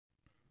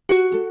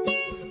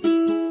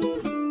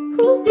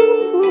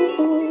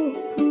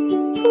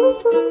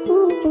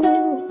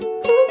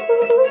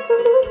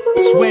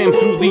swam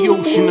through the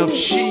ocean of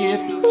shit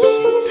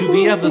to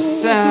the other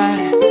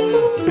side.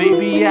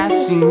 Baby, I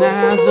seen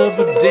eyes of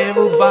a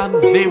devil, but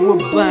they were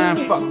blind.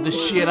 Fuck the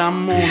shit,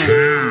 I'm on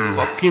it.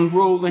 Fucking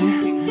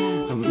rolling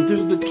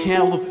through the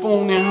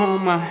California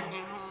on my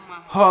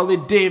Harley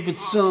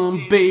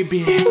Davidson,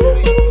 baby.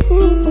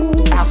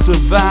 I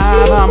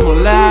survive, I'm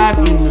alive,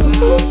 you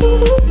know.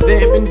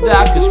 They've been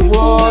darkest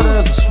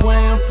waters, I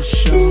swam for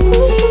sure.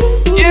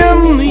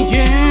 In the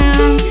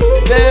end,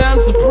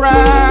 there's a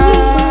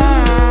prize.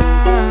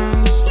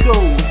 So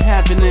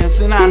happiness,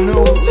 and I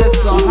know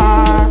that's so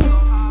hard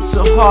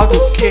to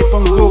keep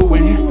on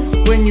going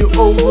when you're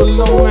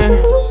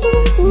overloaded.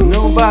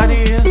 Nobody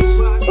is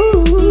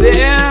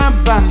there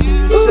by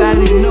your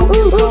side. You know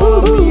you're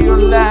gonna be your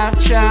life,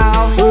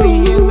 child.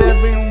 In the end,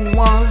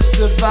 everyone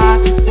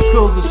survives.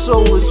 Cause the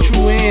soul is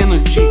true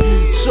energy,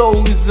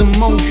 soul is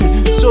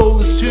emotion, soul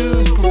is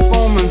true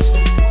performance.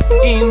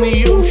 In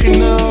the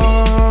ocean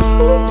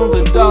of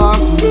the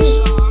darkness,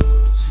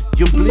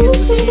 your bliss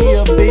is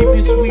here,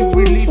 baby. Sweet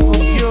relief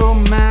of your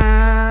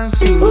mind.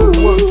 See the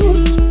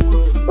workings.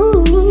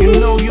 You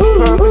know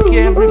you're perfect.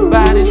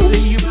 Everybody say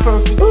you're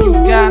perfect. You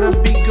gotta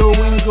be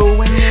going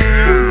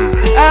there.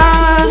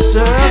 I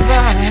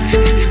survive.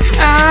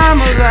 I'm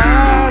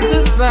alive.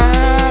 This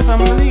life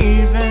I'm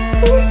living.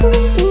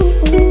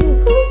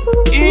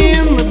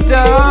 In the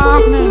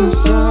darkness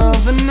of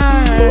the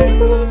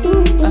night,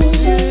 I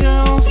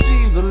still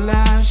see the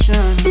light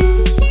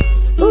shining.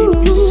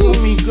 If you see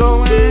me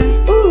going,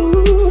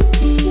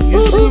 you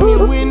see me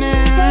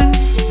winning.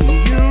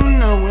 You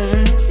know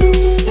it.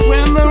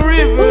 When the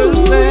rivers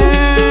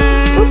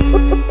stand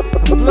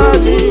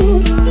bloody,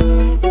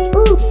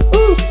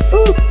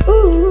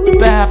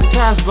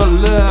 baptized by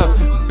love,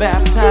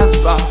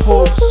 baptized by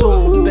hope,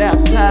 soul,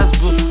 baptized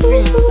by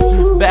peace,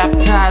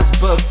 baptized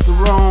by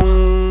throne.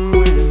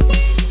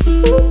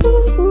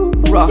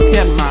 Rock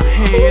at my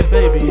head,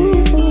 baby.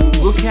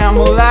 Look, I'm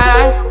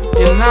alive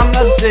and I'm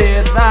not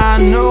dead. I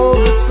know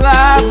this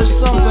life is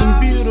something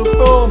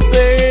beautiful,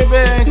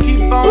 baby.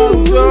 Keep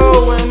on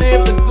going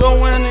if the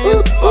going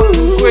is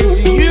fucking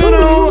crazy. You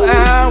know I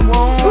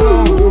won't.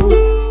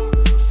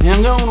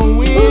 I'm gonna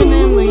win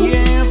in the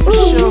end for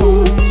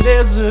sure.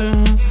 There's a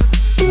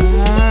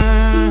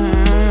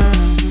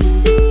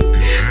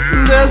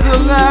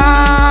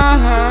light.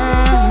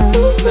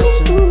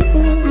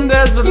 Listen,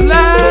 there's a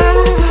light.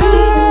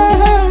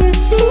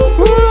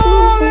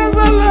 There's a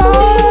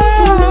light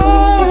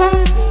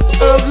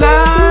of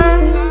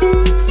life.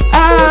 I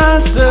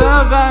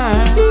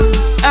survived.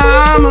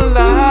 I'm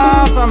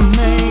alive. I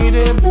made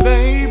it,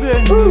 baby.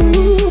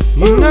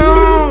 You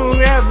know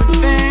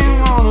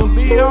everything gonna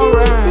be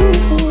alright.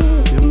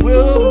 It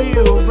will be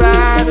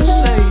alright to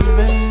save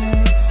it.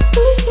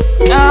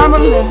 I'm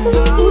alive.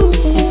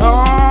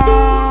 Oh,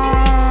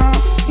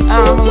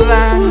 I'm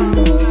alive.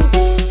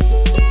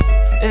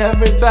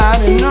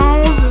 Everybody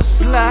knows this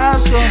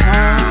life's so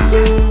hard,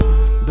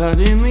 but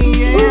in the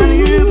end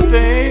you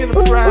pay the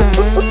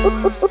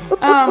price.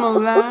 I'm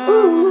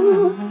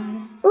alive.